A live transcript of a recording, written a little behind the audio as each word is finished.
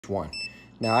one.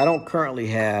 Now, I don't currently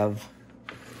have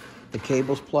the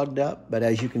cables plugged up, but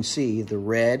as you can see, the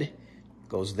red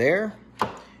goes there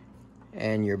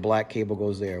and your black cable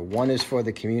goes there. One is for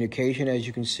the communication, as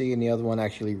you can see, and the other one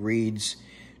actually reads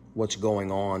what's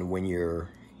going on when you're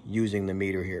using the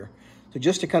meter here. So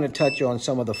just to kind of touch on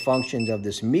some of the functions of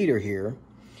this meter here,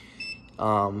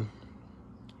 the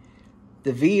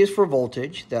V is for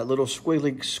voltage. That little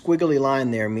squiggly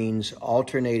line there means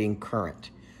alternating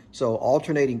current. So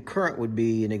alternating current would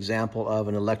be an example of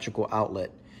an electrical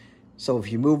outlet. So if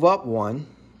you move up one,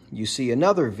 you see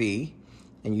another V,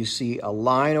 and you see a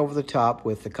line over the top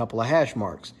with a couple of hash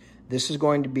marks. This is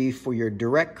going to be for your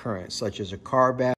direct current, such as a car battery.